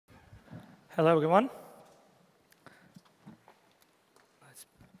Hello, everyone.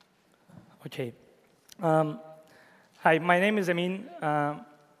 OK. Hi, my name is Emin,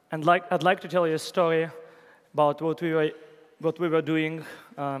 and I'd like to tell you a story about what we were doing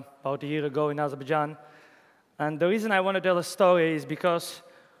about a year ago in Azerbaijan. And the reason I want to tell a story is because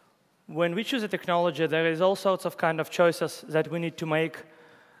when we choose a technology, there is all sorts of kind of choices that we need to make,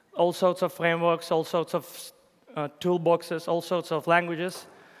 all sorts of frameworks, all sorts of toolboxes, all sorts of languages.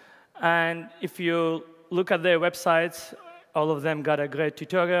 And if you look at their websites, all of them got great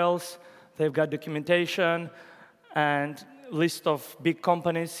tutorials. They've got documentation and list of big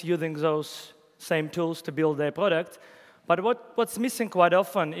companies using those same tools to build their product. But what's missing quite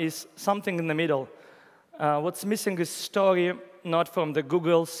often is something in the middle. What's missing is story, not from the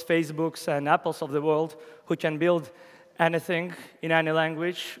Googles, Facebooks, and Apples of the world, who can build anything in any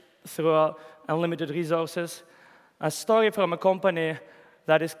language through unlimited resources. A story from a company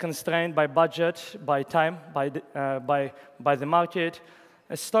that is constrained by budget, by time, by the market.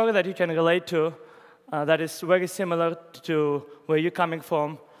 A story that you can relate to that is very similar to where you're coming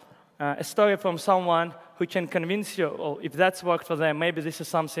from. A story from someone who can convince you, oh, if that's worked for them, maybe this is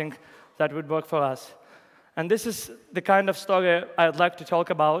something that would work for us. And this is the kind of story I'd like to talk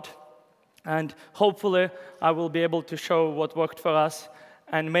about. And hopefully, I will be able to show what worked for us.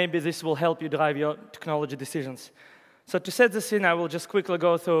 And maybe this will help you drive your technology decisions. So to set the scene, I will just quickly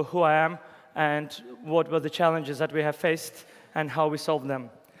go through who I am and what were the challenges that we have faced and how we solved them.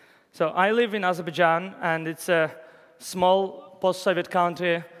 So I live in Azerbaijan, and it's a small post-Soviet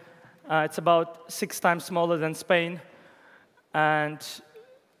country. It's about 6 times smaller than Spain. And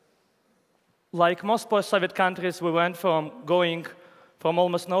like most post-Soviet countries, we went from going from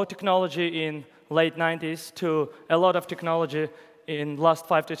almost no technology in late 90s to a lot of technology in the last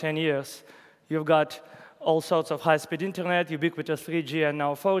 5 to 10 years. You've got all sorts of high-speed internet, ubiquitous 3G and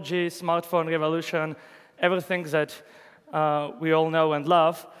now 4G, smartphone revolution, everything that we all know and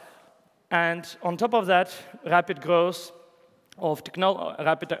love. And on top of that, rapid growth of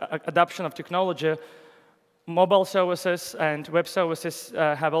rapid adoption of technology, mobile services and web services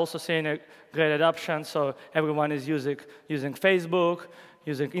have also seen a great adoption. So everyone is using Facebook,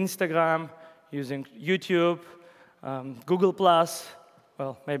 using Instagram, using YouTube, Google+,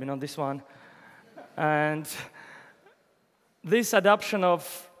 well, maybe not this one. And this adoption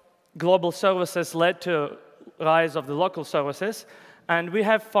of global services led to rise of the local services. And we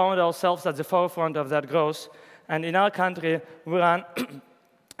have found ourselves at the forefront of that growth. And in our country, we run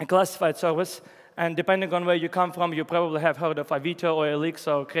a classified service. And depending on where you come from, you probably have heard of Avito or Elix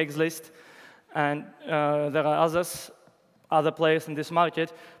or Craigslist. And there are other players in this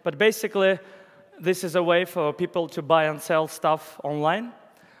market. But basically, this is a way for people to buy and sell stuff online.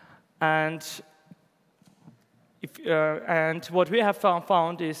 And what we have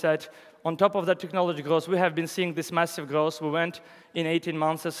found is that on top of that technology growth, we have been seeing this massive growth. We went in 18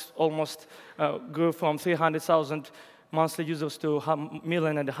 months, almost grew from 300,000 monthly users to 1.5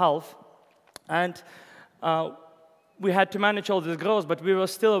 million. And we had to manage all this growth, but we were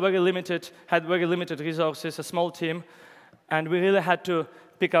still had very limited resources, a small team, and we really had to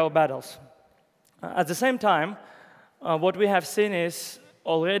pick our battles. At the same time, what we have seen is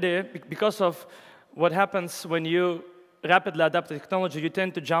already, because of what happens when you rapidly adapt the technology, you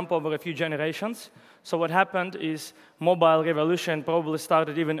tend to jump over a few generations. So what happened is mobile revolution probably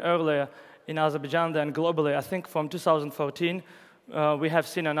started even earlier in Azerbaijan than globally. I think from 2014, we have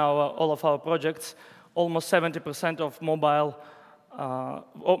seen in all of our projects almost 70% of mobile,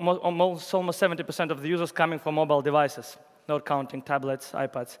 almost 70% of the users coming from mobile devices, not counting tablets,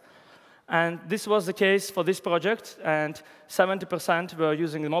 iPads. And this was the case for this project, and 70% were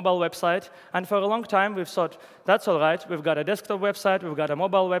using the mobile website. And for a long time, we've thought, that's all right. We've got a desktop website. We've got a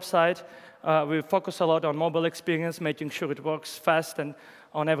mobile website. We focus a lot on mobile experience, making sure it works fast and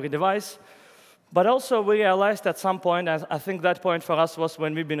on every device. But also, we realized at some point, and I think that point for us was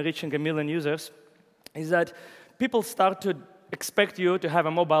when we've been reaching 1 million users, is that people start to expect you to have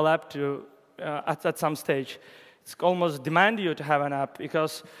a mobile app at some stage. It's almost demand you to have an app,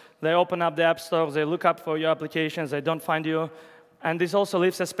 because they open up the app store, they look up for your applications, they don't find you. And this also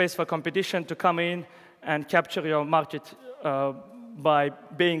leaves a space for competition to come in and capture your market by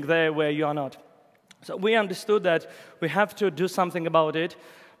being there where you are not. So we understood that we have to do something about it,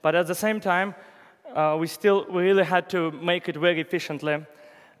 but at the same time, we really had to make it very efficiently.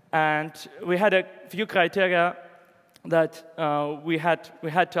 And we had a few criteria that we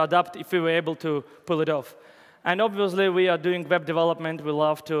had to adapt if we were able to pull it off. And obviously, we are doing web development. We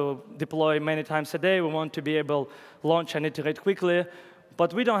love to deploy many times a day. We want to be able to launch and iterate quickly.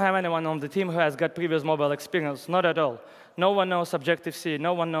 But we don't have anyone on the team who has got previous mobile experience, not at all. No one knows Objective-C,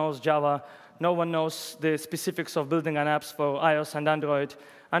 no one knows Java, no one knows the specifics of building an apps for iOS and Android.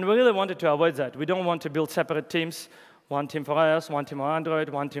 And we really wanted to avoid that. We don't want to build separate teams, one team for iOS, one team for Android,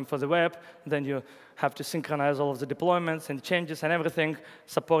 one team for the web. Then you have to synchronize all of the deployments and changes and everything,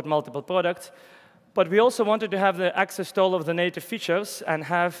 support multiple products. But we also wanted to have the access to all of the native features and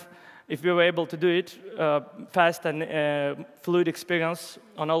have, if we were able to do it, fast and fluid experience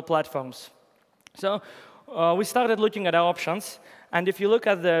on all platforms. So we started looking at our options. And if you look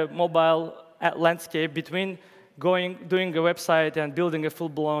at the mobile landscape between doing a website and building a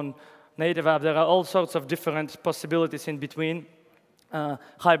full-blown native app, there are all sorts of different possibilities in between.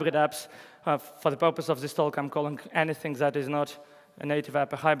 Hybrid apps. For the purpose of this talk, I'm calling anything that is not a native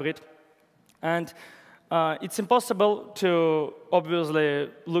app a hybrid. And it's impossible to obviously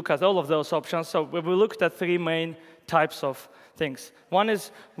look at all of those options. So we looked at 3 main types of things. One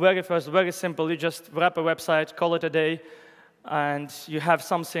is very simple. You just wrap a website, call it a day, and you have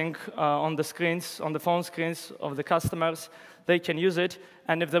something on the screens, on the phone screens of the customers. They can use it.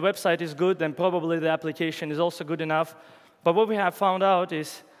 And if the website is good, then probably the application is also good enough. But what we have found out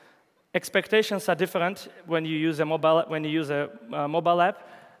is expectations are different when you use a mobile app.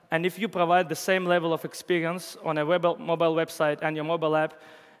 And if you provide the same level of experience on a mobile website and your mobile app,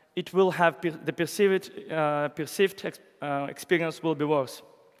 it will have the perceived experience will be worse.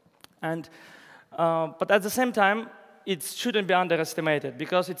 And but at the same time, it shouldn't be underestimated,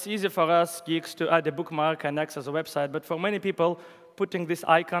 because it's easy for us geeks to add a bookmark and access a website. But for many people, putting this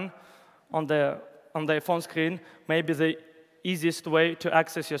icon on their phone screen may be the easiest way to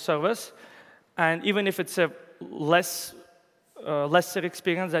access your service. And even if it's a lesser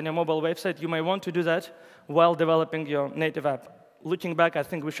experience than your mobile website, you may want to do that while developing your native app. Looking back, I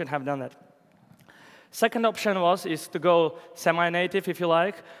think we should have done that. Second option is to go semi-native, if you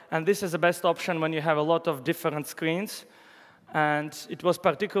like. And this is the best option when you have a lot of different screens. And it was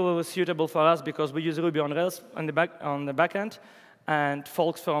particularly suitable for us because we use Ruby on Rails on the back end. And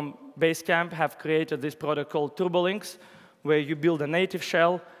folks from Basecamp have created this product called TurboLinks, where you build a native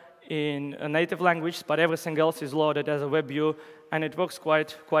shell in a native language, but everything else is loaded as a web view, and it works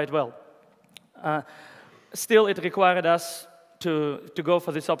quite well. Still, it required us to go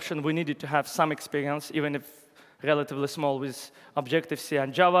for this option. We needed to have some experience, even if relatively small, with Objective-C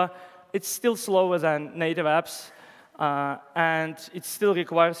and Java. It's still slower than native apps, and it still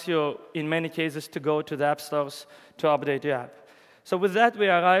requires you, in many cases, to go to the app stores to update your app. So with that, we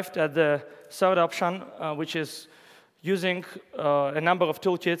arrived at the third option, which is using a number of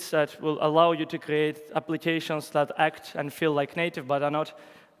toolkits that will allow you to create applications that act and feel like native, but are not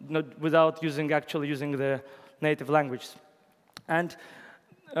without actually using the native language. And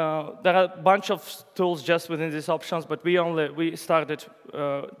there are a bunch of tools just within these options, but we started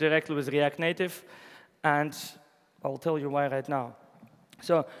directly with React Native, and I'll tell you why right now.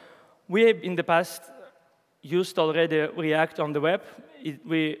 So we, in the past, used already React on the web.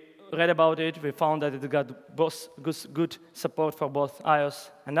 We read about it. We found that it got good support for both iOS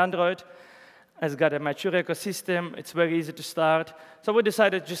and Android. It's got a mature ecosystem. It's very easy to start. So we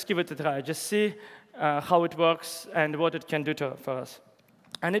decided to just give it a try, just see how it works and what it can do for us.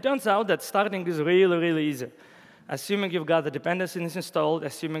 And it turns out that starting is really, really easy. Assuming you've got the dependencies installed,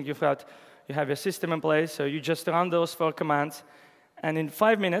 assuming you have your system in place, so you just run those 4 commands, and in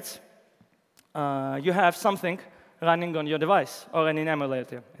 5 minutes, you have something running on your device, or an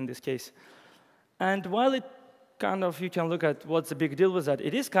emulator in this case. And while you can look at what's the big deal with that,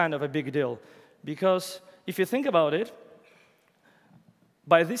 it is kind of a big deal. Because if you think about it,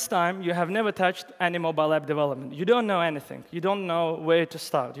 by this time, you have never touched any mobile app development. You don't know anything. You don't know where to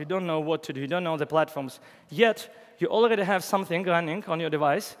start. You don't know what to do. You don't know the platforms. Yet, you already have something running on your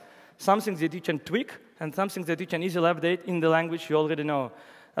device, something that you can tweak, and something that you can easily update in the language you already know.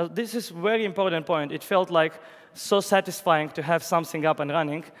 This is a very important point. It felt like so satisfying to have something up and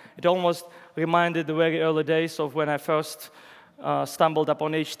running. It almost reminded the very early days of when I first stumbled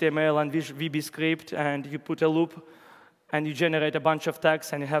upon HTML and VB-script, and you put a loop, and you generate a bunch of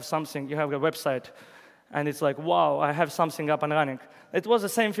tags, and you have something. You have a website, and it's like, wow, I have something up and running. It was the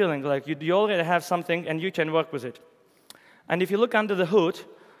same feeling. Like you already have something, and you can work with it. And if you look under the hood,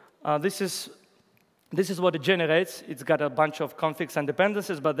 this is what it generates. It's got a bunch of configs and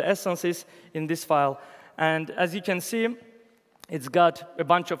dependencies, but the essence is in this file. And as you can see, it's got a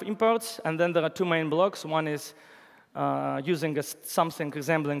bunch of imports, and then there are 2 main blocks. One is using something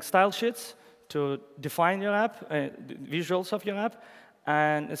resembling style sheets to define your app, visuals of your app.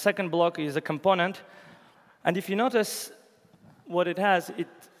 And the second block is a component. And if you notice what it has,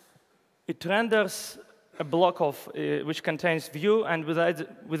 it renders a block of which contains view, and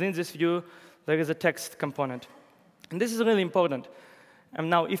within this view, there is a text component. And this is really important. And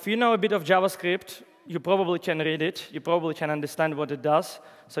now, if you know a bit of JavaScript, you probably can read it. You probably can understand what it does.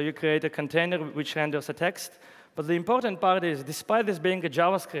 So you create a container which renders a text. But the important part is, despite this being a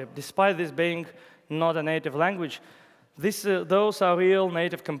JavaScript, despite this being not a native language, those are real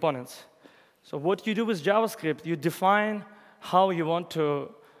native components. So what you do with JavaScript, you define how you want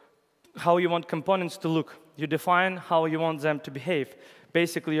components to look. You define how you want them to behave.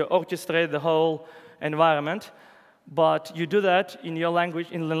 Basically, you orchestrate the whole environment, but you do that in your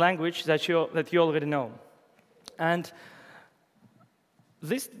language, in the language that you already know. And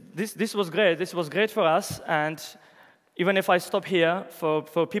this was great. This was great for us. And even if I stop here,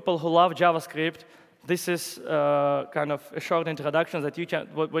 for people who love JavaScript, this is kind of a short introduction that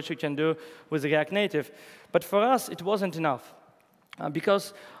what you can do with React Native. But for us, it wasn't enough.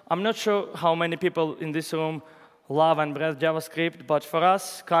 Because I'm not sure how many people in this room love and breathe JavaScript, but for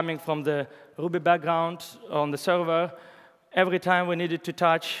us, coming from the Ruby background on the server, every time we needed to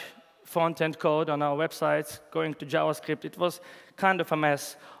touch front-end code on our websites, going to JavaScript, it was kind of a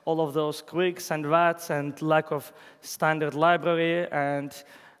mess. All of those quirks and VATs and lack of standard library and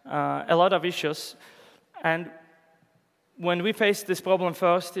a lot of issues. And when we faced this problem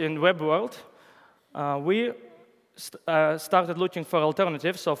first in web world, we started looking for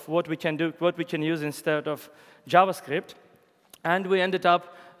alternatives of what we can do, what we can use instead of JavaScript. And we ended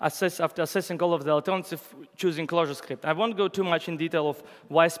up, after assessing all of the alternatives, choosing ClojureScript. I won't go too much in detail of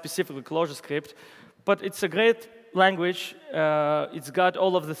why specifically ClojureScript, but it's a great language. It's got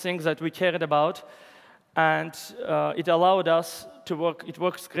all of the things that we cared about. And it allowed us to work. It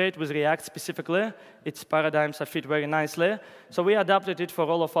works great with React specifically. Its paradigms are fit very nicely. So we adapted it for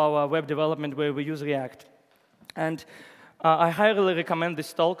all of our web development where we use React. And I highly recommend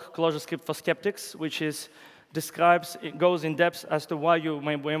this talk, ClojureScript for Skeptics, which goes in depth as to why you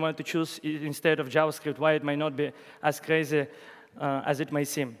may want to choose it instead of JavaScript, why it may not be as crazy as it may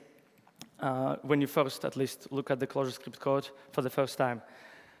seem when you first, at least, look at the ClojureScript code for the first time.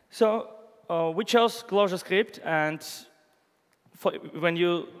 So we chose ClojureScript, and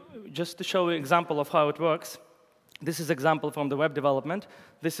just to show you an example of how it works, this is an example from the web development.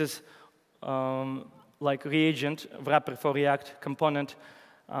 This is like reagent wrapper for React component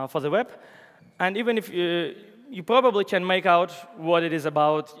for the web. And even if you probably can make out what it is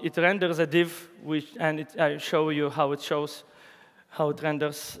about, it renders a div, and I show you how it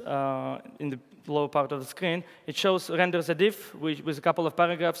renders in the lower part of the screen. It renders a div with a couple of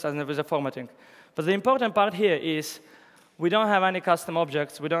paragraphs and with a formatting. But the important part here is we don't have any custom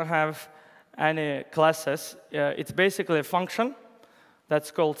objects. We don't have any classes. It's basically a function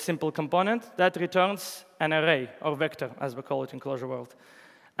that's called simple component that returns an array, or vector, as we call it in Clojure world.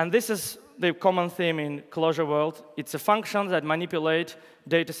 And this is the common theme in Clojure world. It's a function that manipulates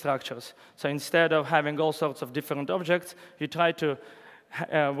data structures. So instead of having all sorts of different objects, you try to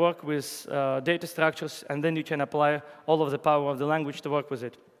work with data structures, and then you can apply all of the power of the language to work with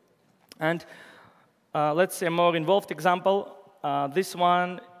it. And let's say a more involved example. This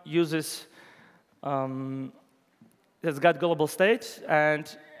one uses, it's got global state.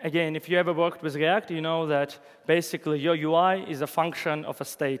 And again, if you ever worked with React, you know that basically your UI is a function of a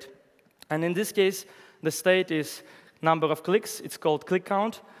state. And in this case, the state is number of clicks. It's called click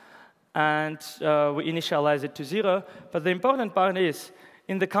count. And we initialize it to 0. But the important part is,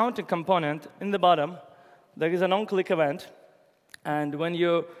 in the counting component, in the bottom, there is an on-click event. And when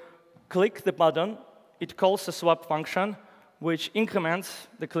you click the button, it calls a swap function, which increments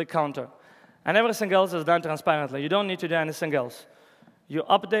the click counter. And everything else is done transparently. You don't need to do anything else. You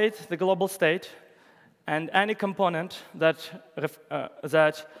update the global state, and any component that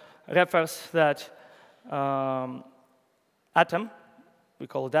refers that atom, we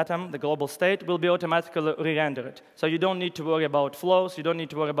call it atom, the global state, will be automatically re-rendered. So you don't need to worry about flows. You don't need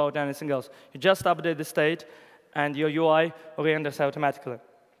to worry about anything else. You just update the state, and your UI re-renders automatically.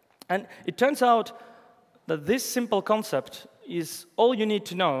 And it turns out that this simple concept is all you need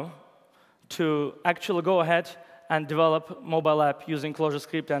to know to actually go ahead and develop mobile app using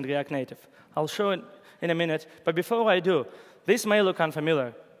ClojureScript and React Native. I'll show it in a minute. But before I do, this may look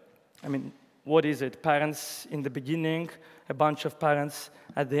unfamiliar. I mean, what is it? Parents in the beginning, a bunch of parents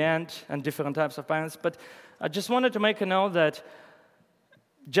at the end, and different types of parents. But I just wanted to make a note that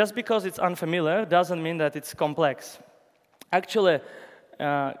just because it's unfamiliar doesn't mean that it's complex. Actually,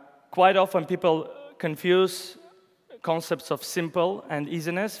 quite often people confuse concepts of simple and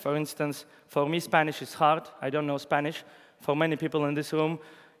easiness. For instance, for me, Spanish is hard. I don't know Spanish. For many people in this room,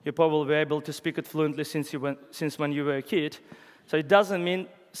 you probably were able to speak it fluently since when you were a kid. So it doesn't mean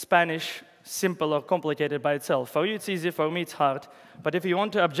Spanish simple or complicated by itself. For you, it's easy. For me, it's hard. But if you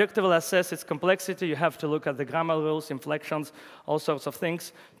want to objectively assess its complexity, you have to look at the grammar rules, inflections, all sorts of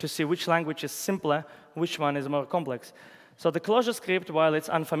things to see which language is simpler, which one is more complex. So the ClojureScript, while it's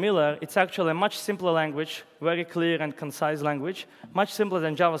unfamiliar, it's actually a much simpler language, very clear and concise language, much simpler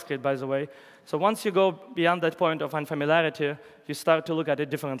than JavaScript, by the way. So once you go beyond that point of unfamiliarity, you start to look at it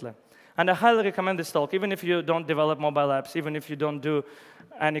differently. And I highly recommend this talk, even if you don't develop mobile apps, even if you don't do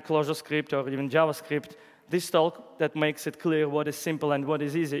any ClojureScript or even JavaScript. This talk that makes it clear what is simple and what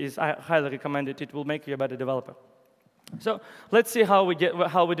is easy I highly recommend it. It will make you a better developer. So let's see how we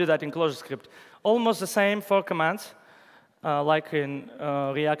do that in ClojureScript. Almost the same 4 commands, like in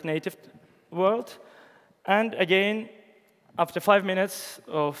React Native world. And again, after 5 minutes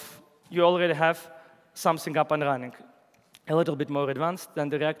you already have something up and running. A little bit more advanced than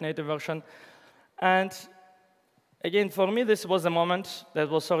the React Native version. And again, for me, this was a moment that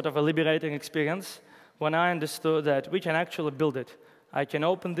was sort of a liberating experience when I understood that we can actually build it. I can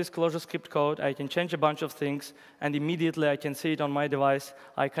open this ClojureScript code, I can change a bunch of things, and immediately I can see it on my device.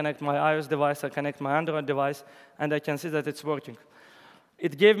 I connect my iOS device, I connect my Android device, and I can see that it's working.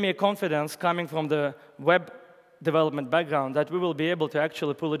 It gave me a confidence coming from the web development background that we will be able to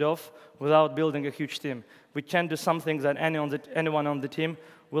actually pull it off without building a huge team. We can do some things that anyone on the team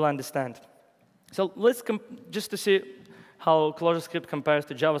will understand. So let's just to see how ClojureScript compares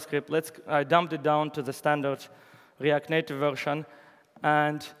to JavaScript, I dumped it down to the standard React Native version.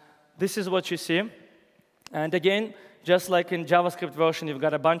 And this is what you see. And again, just like in JavaScript version, you've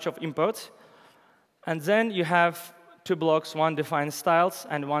got a bunch of imports. And then you have 2 blocks. One defines styles,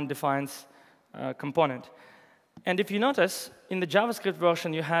 and one defines component. And if you notice, in the JavaScript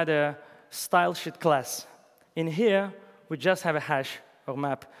version, you had a style sheet class. In here, we just have a hash or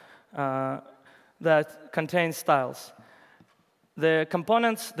map that contains styles. The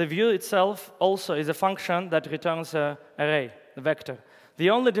components, the view itself, also is a function that returns an array, a vector. The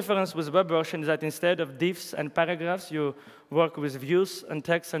only difference with web version is that instead of divs and paragraphs, you work with views and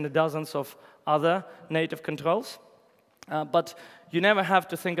text and dozens of other native controls. But you never have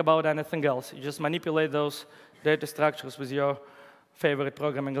to think about anything else. You just manipulate those data structures with your favorite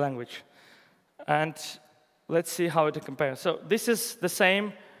programming language. And let's see how it compares. So this is the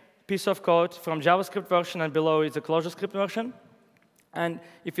same piece of code from JavaScript version, and below is the ClojureScript version. And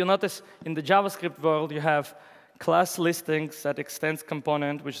if you notice, in the JavaScript world, you have class listings that extends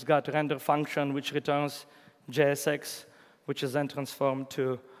component, which has got render function, which returns JSX, which is then transformed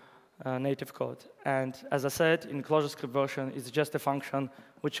to native code. And as I said, in ClojureScript version, it's just a function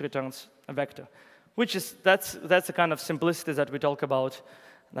which returns a vector, which is that's the kind of simplicity that we talk about.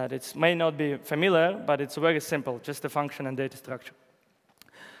 That it may not be familiar, but it's very simple, just a function and data structure.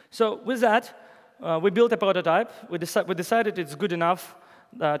 So with that, we built a prototype. We decided it's good enough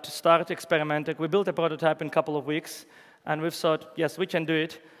to start experimenting. We built a prototype in a couple of weeks, and we've thought, yes, we can do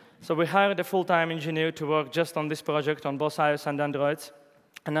it. So we hired a full-time engineer to work just on this project on both iOS and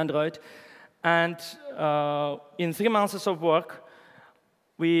Android. And in 3 months of work,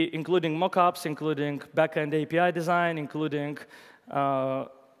 including mockups, including backend API design, including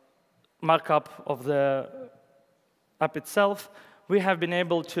markup of the app itself, we have been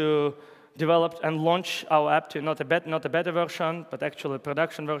able to develop and launch our app to not a beta version, but actually a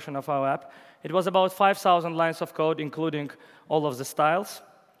production version of our app. It was about 5,000 lines of code, including all of the styles.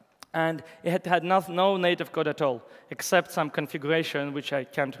 And it had no native code at all, except some configuration, which I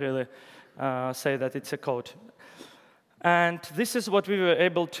can't really say that it's a code. And this is what we were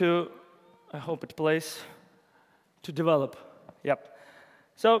able to, I hope it plays, to develop. Yep.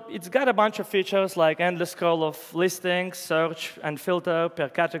 So it's got a bunch of features like endless scroll of listings, search and filter per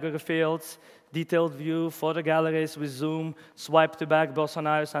category fields, detailed view, photo galleries with zoom, swipe to back both on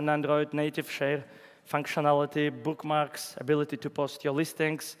iOS and Android, native share functionality, bookmarks, ability to post your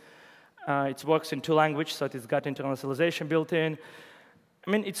listings. It works in 2 languages, so it's got internationalization built in.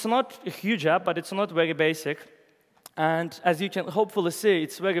 I mean, it's not a huge app, but it's not very basic. And as you can hopefully see,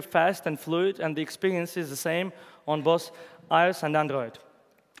 it's very fast and fluid, and the experience is the same on both iOS and Android.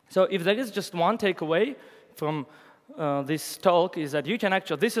 So if there is just one takeaway from this talk, is that you can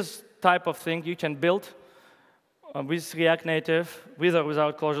actually, this is type of thing you can build with React Native, with or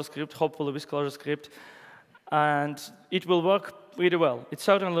without ClojureScript, hopefully with ClojureScript, and it will work really well. It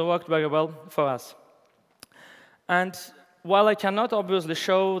certainly worked very well for us. And while I cannot obviously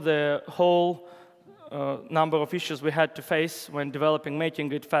show the whole number of issues we had to face when developing,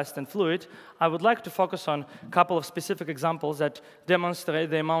 making it fast and fluid, I would like to focus on a couple of specific examples that demonstrate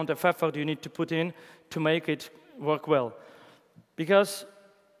the amount of effort you need to put in to make it work well. Because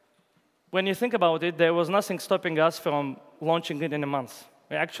when you think about it, there was nothing stopping us from launching it in a month.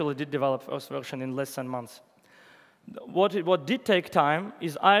 We actually did develop first version in less than months. What did take time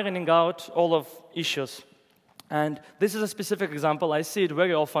is ironing out all of issues. And this is a specific example. I see it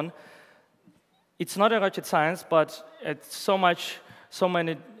very often. It's not a rocket science, but it's so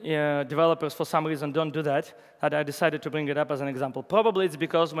many developers, for some reason, don't do that I decided to bring it up as an example. Probably it's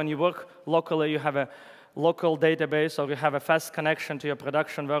because when you work locally, you have a local database, or you have a fast connection to your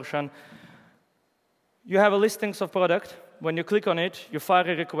production version. You have a listings of product. When you click on it, you fire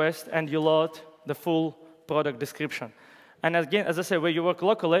a request, and you load the full product description. And again, as I say, where you work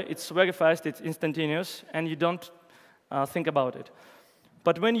locally, it's very fast, it's instantaneous, and you don't think about it.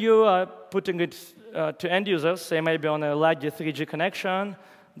 But when you are putting it to end users, they may be on a laggy 3G connection,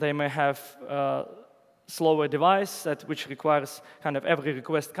 they may have a slower device which requires kind of every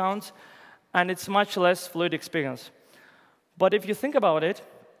request counts, and it's much less fluid experience. But if you think about it,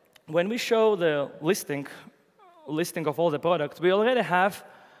 when we show the listing of all the products, we already have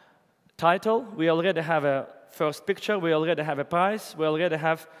title, we already have a first picture, we already have a price, we already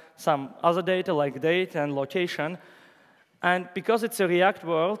have some other data like date and location. And because it's a React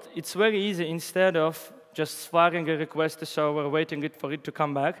world, it's very easy, instead of just firing a request to server, waiting for it to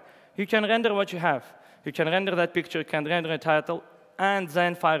come back, you can render what you have. You can render that picture, you can render a title, and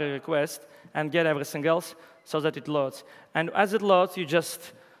then fire a request and get everything else so that it loads. And as it loads, you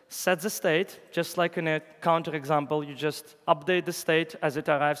just set the state, just like in a counter example, you just update the state as it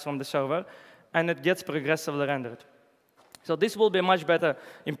arrives from the server, and it gets progressively rendered. So this will be a much better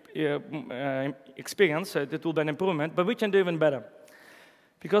experience, so it will be an improvement, but we can do even better.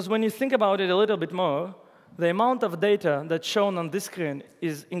 Because when you think about it a little bit more, the amount of data that's shown on this screen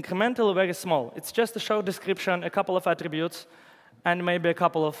is incrementally very small. It's just a short description, a couple of attributes, and maybe a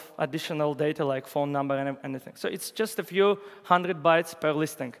couple of additional data like phone number and anything. So it's just a few 100 bytes per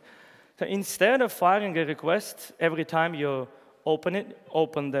listing. So instead of firing a request every time you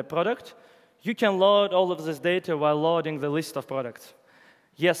open the product, you can load all of this data while loading the list of products.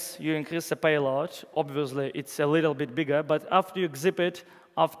 Yes, you increase the payload. Obviously, it's a little bit bigger, but after you zip it,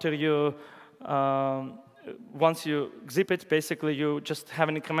 once you zip it, basically you just have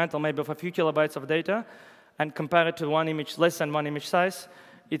an incremental maybe of a few kilobytes of data, and compare it to one image, less than one image size,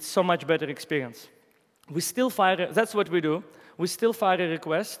 it's so much better experience. We still that's what we do. We still fire a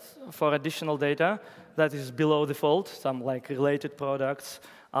request for additional data that is below default, some like related products,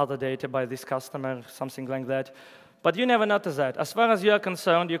 other data by this customer, something like that. But you never notice that. As far as you are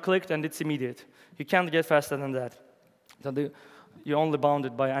concerned, you clicked and it's immediate. You can't get faster than that. So you're only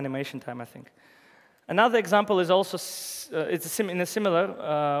bounded by animation time, I think. Another example is also, in a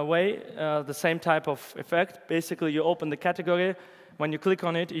similar way, the same type of effect. Basically, you open the category. When you click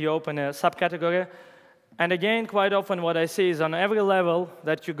on it, you open a subcategory. And again, quite often what I see is on every level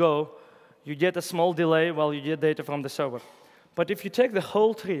that you go, you get a small delay while you get data from the server. But if you take the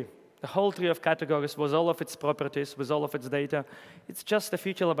whole tree of categories with all of its properties, with all of its data, it's just a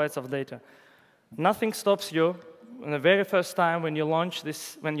few kilobytes of data. Nothing stops you the very first time when you launch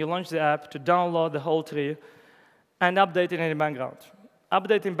the app to download the whole tree and update it in the background.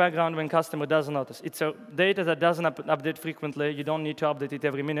 Update in background when customer doesn't notice. It's a data that doesn't update frequently. You don't need to update it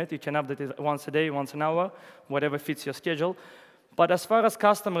every minute. You can update it once a day, once an hour, whatever fits your schedule. But as far as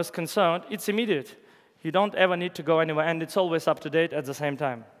customer is concerned, it's immediate. You don't ever need to go anywhere, and it's always up to date at the same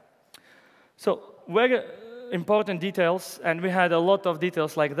time. So very important details, and we had a lot of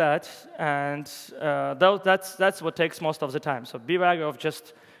details like that, and that's what takes most of the time. So be wary of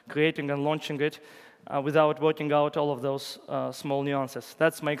just creating and launching it without working out all of those small nuances.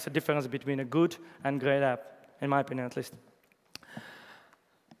 That makes a difference between a good and great app, in my opinion at least.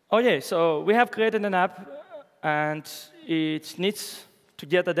 Okay, so we have created an app, and it needs to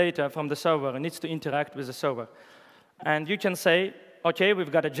get the data from the server. It needs to interact with the server. And you can say, OK,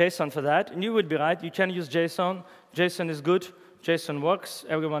 we've got a JSON for that. And you would be right. You can use JSON. JSON is good. JSON works.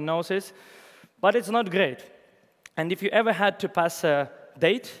 Everyone knows it. But it's not great. And if you ever had to pass a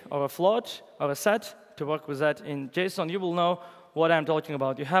date or a float or a set to work with that in JSON, you will know what I'm talking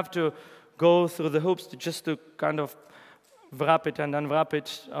about. You have to go through the hoops just to kind of wrap it and unwrap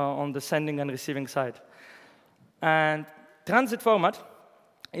it on the sending and receiving side. And transit format,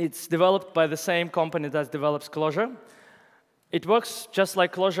 it's developed by the same company that develops Clojure. It works just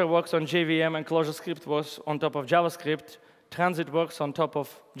like Clojure works on JVM and ClojureScript works on top of JavaScript. Transit works on top of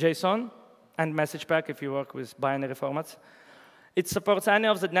JSON and message pack if you work with binary formats. It supports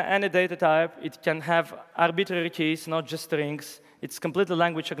any data type. It can have arbitrary keys, not just strings. It's completely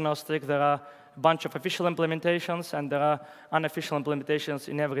language agnostic. There are a bunch of official implementations, and there are unofficial implementations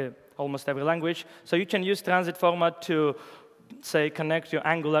in almost every language. So you can use transit format to, say, connect your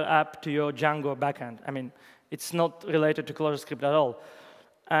Angular app to your Django backend. I mean, it's not related to ClojureScript at all.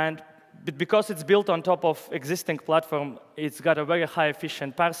 And because it's built on top of existing platform, it's got a very high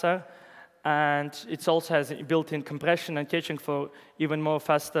efficient parser. And it also has built-in compression and caching for even more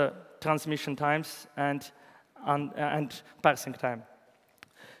faster transmission times and parsing time.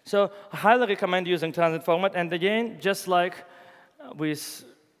 So I highly recommend using transit format. And again, just like with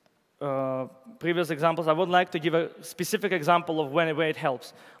previous examples, I would like to give a specific example of where it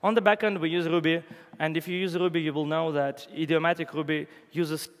helps. On the backend, we use Ruby. And if you use Ruby, you will know that idiomatic Ruby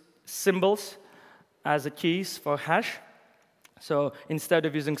uses symbols as a keys for hash. So instead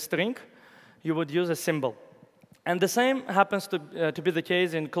of using string, you would use a symbol. And the same happens to be the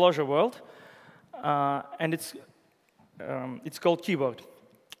case in Clojure world. And it's called keyword.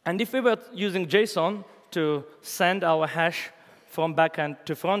 And if we were using JSON to send our hash from backend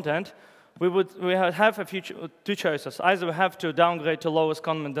to frontend, we have two choices. Either we have to downgrade to lowest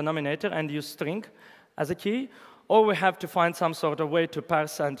common denominator and use string as a key, or we have to find some sort of way to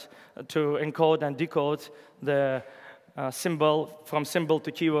parse and to encode and decode the symbol from symbol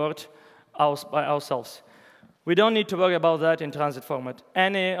to keyword by ourselves. We don't need to worry about that in transit format.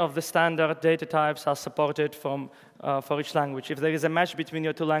 Any of the standard data types are supported for each language. If there is a match between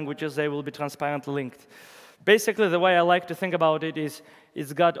your two languages, they will be transparently linked. Basically, the way I like to think about it is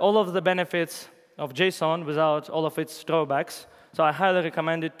it's got all of the benefits of JSON without all of its drawbacks. So I highly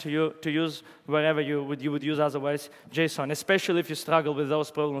recommend it to use wherever you would use otherwise JSON, especially if you struggle with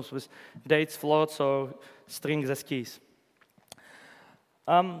those problems with dates, floats, or strings as keys.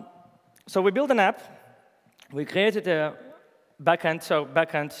 So we built an app. We created a backend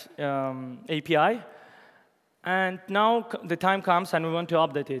API. And now the time comes and we want to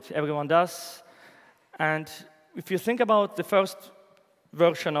update it. Everyone does. And if you think about the first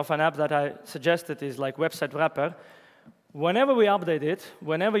version of an app that I suggested is like website wrapper, whenever we update it,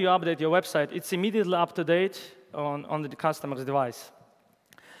 whenever you update your website, it's immediately up to date on the customer's device.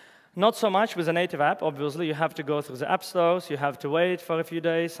 Not so much with a native app. Obviously, you have to go through the app stores. You have to wait for a few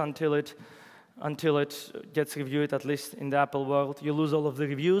days until it gets reviewed, at least in the Apple world. You lose all of the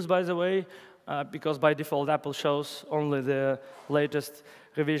reviews, by the way, because by default, Apple shows only the latest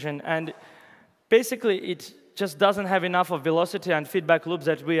revision. And basically, it just doesn't have enough of velocity and feedback loops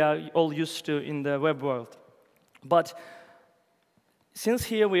that we are all used to in the web world. But since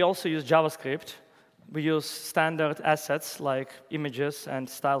here we also use JavaScript, we use standard assets like images and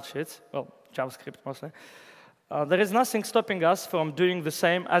style sheets, well, JavaScript mostly. There is nothing stopping us from doing the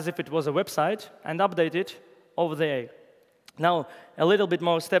same as if it was a website and update it over the air. Now, a little bit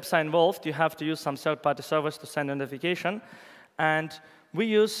more steps are involved. You have to use some third-party servers to send a notification. And we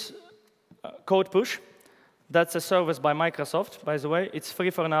use CodePush. That's a service by Microsoft, by the way. It's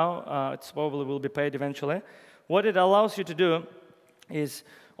free for now. It probably will be paid eventually. What it allows you to do is,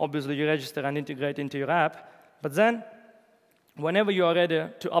 obviously, you register and integrate into your app. But then, whenever you are ready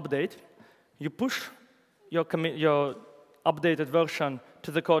to update, you push your updated version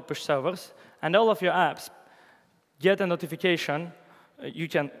to the CodePush servers, and all of your apps get a notification. You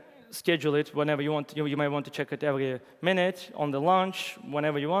can schedule it whenever you want. You may want to check it every minute, on the launch,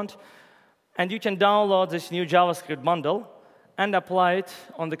 whenever you want. And you can download this new JavaScript bundle and apply it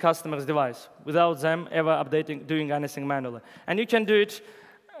on the customer's device without them ever doing anything manually. And you can do it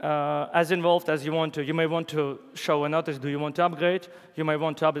as involved as you want to. You may want to show a notice, do you want to upgrade? You may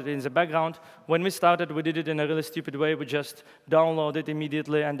want to update it in the background. When we started, we did it in a really stupid way. We just downloaded it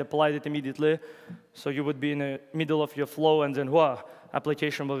immediately and applied it immediately. So you would be in the middle of your flow, and then, wow,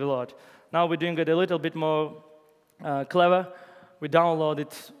 application will reload. Now we're doing it a little bit more clever. We download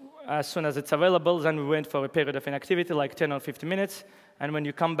it as soon as it's available. Then we wait for a period of inactivity, like 10 or 15 minutes. And when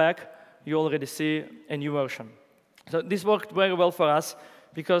you come back, you already see a new version. So this worked very well for us,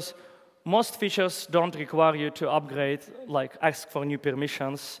 because most features don't require you to upgrade, like ask for new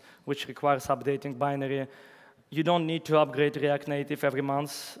permissions, which requires updating binary. You don't need to upgrade React Native every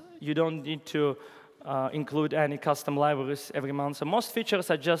month. You don't need to include any custom libraries every month. So most features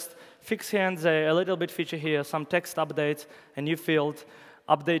are just fix here and there, a little bit feature here, some text updates, a new field,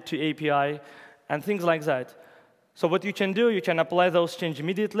 update to API, and things like that. So what you can do, you can apply those changes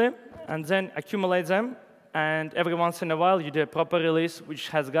immediately, and then accumulate them. And every once in a while, you do a proper release, which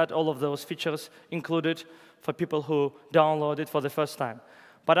has got all of those features included for people who download it for the first time.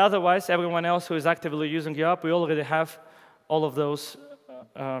 But otherwise, everyone else who is actively using your app, we already have all of those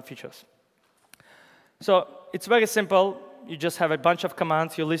features. So it's very simple. You just have a bunch of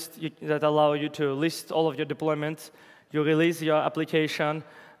commands that allow you to list all of your deployments. You release your application,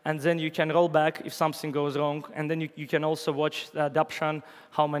 and then you can roll back if something goes wrong. And then you can also watch the adoption,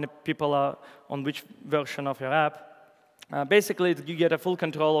 how many people are on which version of your app. Basically, you get a full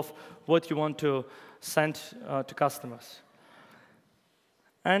control of what you want to send to customers.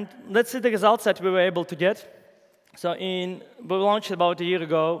 And let's see the results that we were able to get. So we launched about a year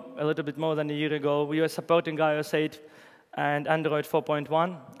ago, a little bit more than a year ago. We were supporting iOS 8 and Android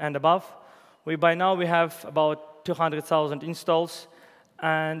 4.1 and above. By now, we have about 200,000 installs,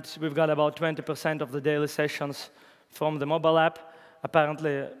 and we've got about 20% of the daily sessions from the mobile app.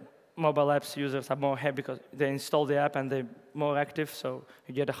 Apparently, mobile apps users are more happy because they install the app and they're more active, so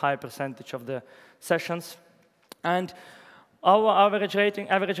you get a high percentage of the sessions. And our average rating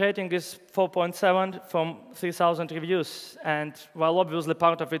is 4.7 from 3,000 reviews. And while obviously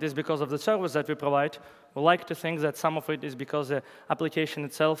part of it is because of the service that we provide, we like to think that some of it is because the application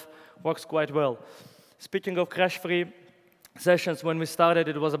itself works quite well. Speaking of crash-free sessions, when we started,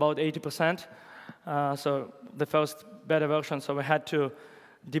 it was about 80%. So the first beta version, so we had to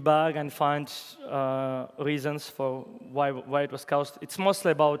debug and find reasons for why it was caused. It's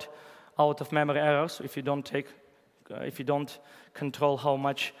mostly about out-of-memory errors if you don't control how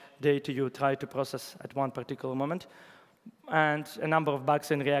much data you try to process at one particular moment, and a number of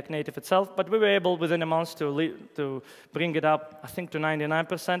bugs in React Native itself. But we were able, within a month, to bring it up, I think, to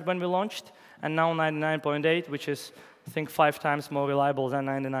 99% when we launched, and now 99.8, which is, I think, 5 times more reliable than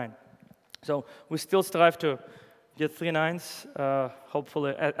 99. So we still strive to get 3 nines,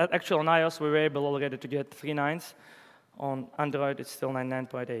 hopefully. Actually, on iOS, we were able already to get 3 nines. On Android, it's still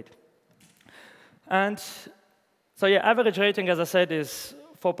 99.8. And so yeah, average rating, as I said, is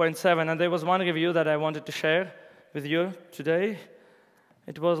 4.7. And there was one review that I wanted to share with you today.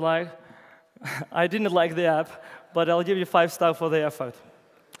 It was like, I didn't like the app, but I'll give you 5 stars for the effort.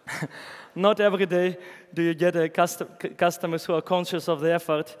 Not every day do you get customers who are conscious of the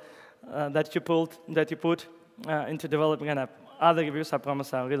effort that you put into developing an app. Other reviews, I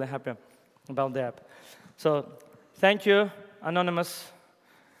promise, are really happy about the app. So thank you, anonymous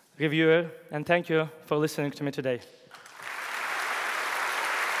reviewer, and thank you for listening to me today.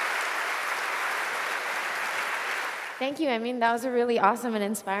 Thank you, Emin. That was a really awesome and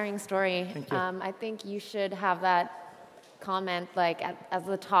inspiring story. Thank you. I think you should have that comment like as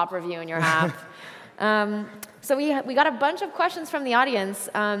the top review in your app. So we got a bunch of questions from the audience.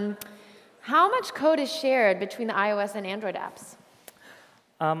 How much code is shared between the iOS and Android apps?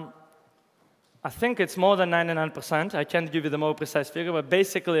 I think it's more than 99%. I can't give you the more precise figure, but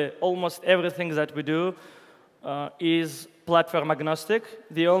basically almost everything that we do is platform agnostic.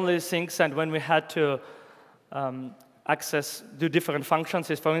 The only things, and when we had to do different functions,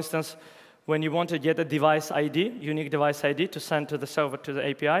 is, for instance, when you want to get a device ID, unique device ID, to send to the server, to the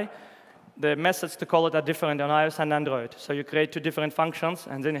API, the methods to call it are different on iOS and Android. So you create 2 different functions,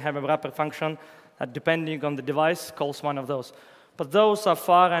 and then you have a wrapper function that, depending on the device, calls one of those. But those are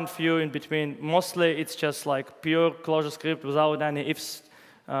far and few in between. Mostly, it's just like pure ClojureScript without any ifs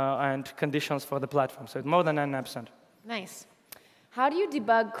and conditions for the platform. So it's more than 99%. Nice. How do you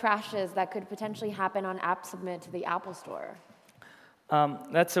debug crashes that could potentially happen on App Submit to the Apple Store?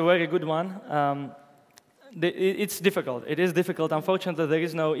 That's a very good one. It's difficult. It is difficult. Unfortunately, there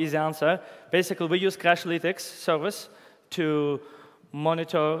is no easy answer. Basically, we use Crashlytics service to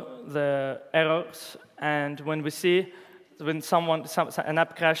monitor the errors. And when we see when an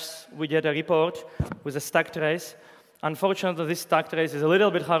app crashes, we get a report with a stack trace. Unfortunately, this stack trace is a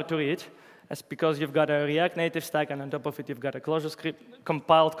little bit hard to read. That's because you've got a React Native stack, and on top of it, you've got a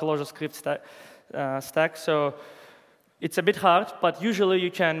compiled ClojureScript stack. So it's a bit hard, but usually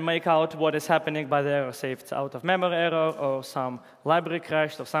you can make out what is happening by the error, say if it's out-of-memory error or some library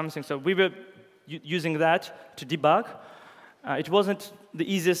crashed or something. So we were using that to debug. It wasn't the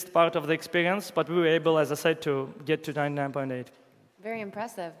easiest part of the experience, but we were able, as I said, to get to 99.8. Very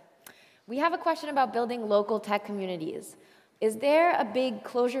impressive. We have a question about building local tech communities. Is there a big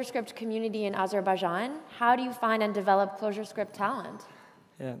ClojureScript community in Azerbaijan? How do you find and develop ClojureScript talent?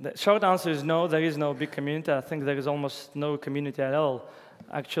 Yeah, the short answer is no, there is no big community. I think there is almost no community at all,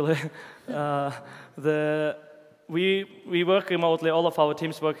 actually. We work remotely, all of our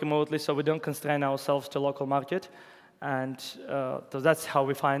teams work remotely, so we don't constrain ourselves to local market. And so that's how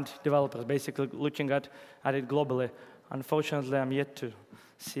we find developers, basically looking at it globally. Unfortunately, I'm yet to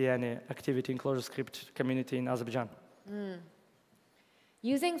see any activity in ClojureScript community in Azerbaijan.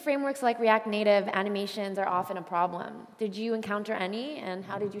 Using frameworks like React Native, animations are often a problem. Did you encounter any, and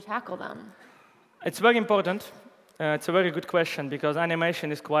how did you tackle them? It's very important. It's a very good question, because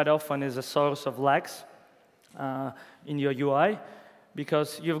animation is quite often a source of lags in your UI,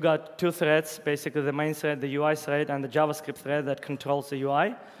 because you've got 2 threads, basically the main thread, the UI thread, and the JavaScript thread that controls the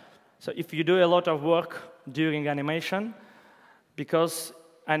UI. So if you do a lot of work during animation, because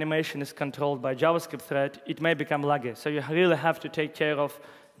animation is controlled by JavaScript thread, it may become laggy. So you really have to take care of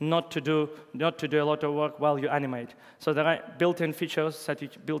not to do a lot of work while you animate. So there are built-in features,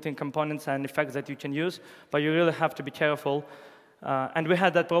 built-in components and effects that you can use, but you really have to be careful. And we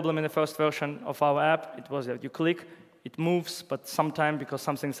had that problem in the first version of our app. It was that you click, it moves, but sometime, because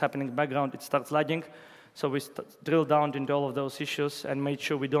something's happening in the background, it starts lagging. So we drilled down into all of those issues and made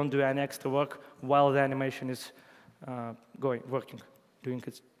sure we don't do any extra work while the animation is doing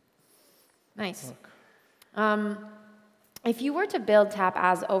its nice. work. If you were to build Tap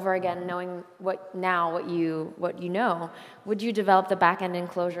As over again, knowing what you know, would you develop the backend in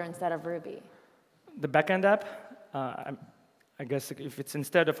Clojure instead of Ruby? The backend app? I guess if it's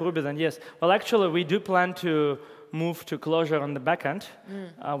instead of Ruby, then yes. Well, actually, we do plan to move to Clojure on the backend.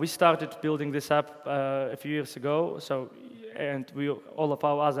 We started building this app a few years ago, and all of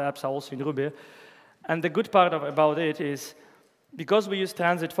our other apps are also in Ruby. And the good part about it is, because we use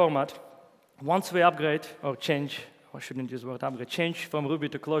transit format, once we upgrade or change, I shouldn't use the word upgrade, change from Ruby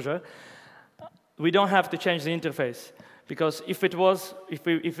to Clojure, we don't have to change the interface. Because if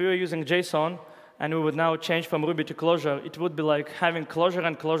we were using JSON, and we would now change from Ruby to Clojure, it would be like having Clojure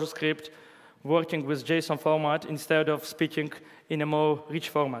and ClojureScript working with JSON format instead of speaking in a more rich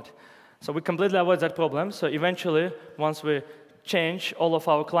format. So we completely avoid that problem. So eventually, once we change, all of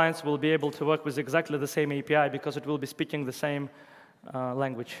our clients will be able to work with exactly the same API because it will be speaking the same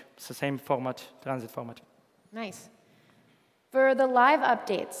language. It's the same format, transit format. Nice. For the live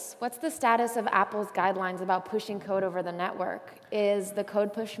updates, what's the status of Apple's guidelines about pushing code over the network? Is the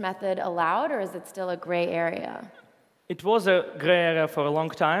CodePush method allowed, or is it still a gray area? It was a gray area for a long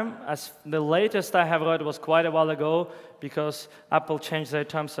time. As the latest I have read was quite a while ago, because Apple changed their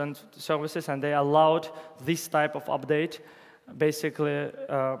terms and services, and they allowed this type of update. Basically,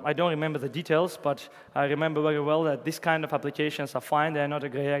 I don't remember the details, but I remember very well that this kind of applications are fine. They're not a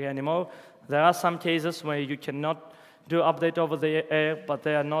gray area anymore. There are some cases where you cannot do update over the air, but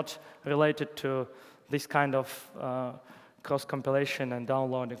they are not related to this kind of cross-compilation and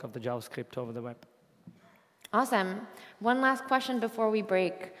downloading of the JavaScript over the web. Awesome. One last question before we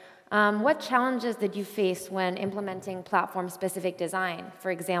break. What challenges did you face when implementing platform-specific design?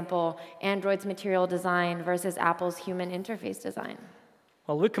 For example, Android's material design versus Apple's human interface design.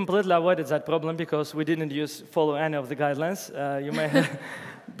 Well, we completely avoided that problem because we didn't follow any of the guidelines. You may have,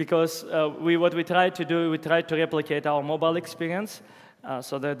 because what we tried to do, we tried to replicate our mobile experience.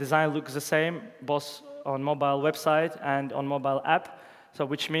 So the design looks the same, both on mobile website and on mobile app. So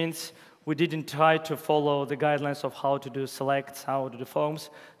which means we didn't try to follow the guidelines of how to do selects, how to do forms.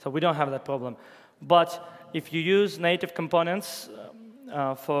 So we don't have that problem. But if you use native components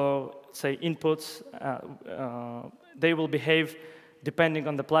for, say, inputs, they will behave, depending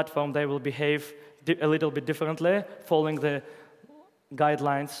on the platform, they will behave a little bit differently, following the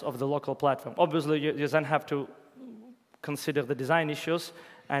guidelines of the local platform. Obviously, you then have to consider the design issues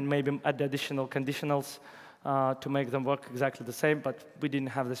and maybe add additional conditionals to make them work exactly the same, but we didn't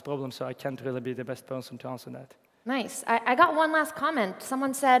have this problem, so I can't really be the best person to answer that. Nice. I got one last comment.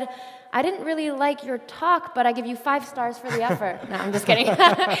 Someone said, I didn't really like your talk, but I give you 5 stars for the effort. No, I'm just kidding.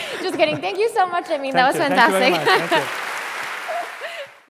 Just kidding. Thank you so much, Emin. That was fantastic. Thank you very much. Thank you.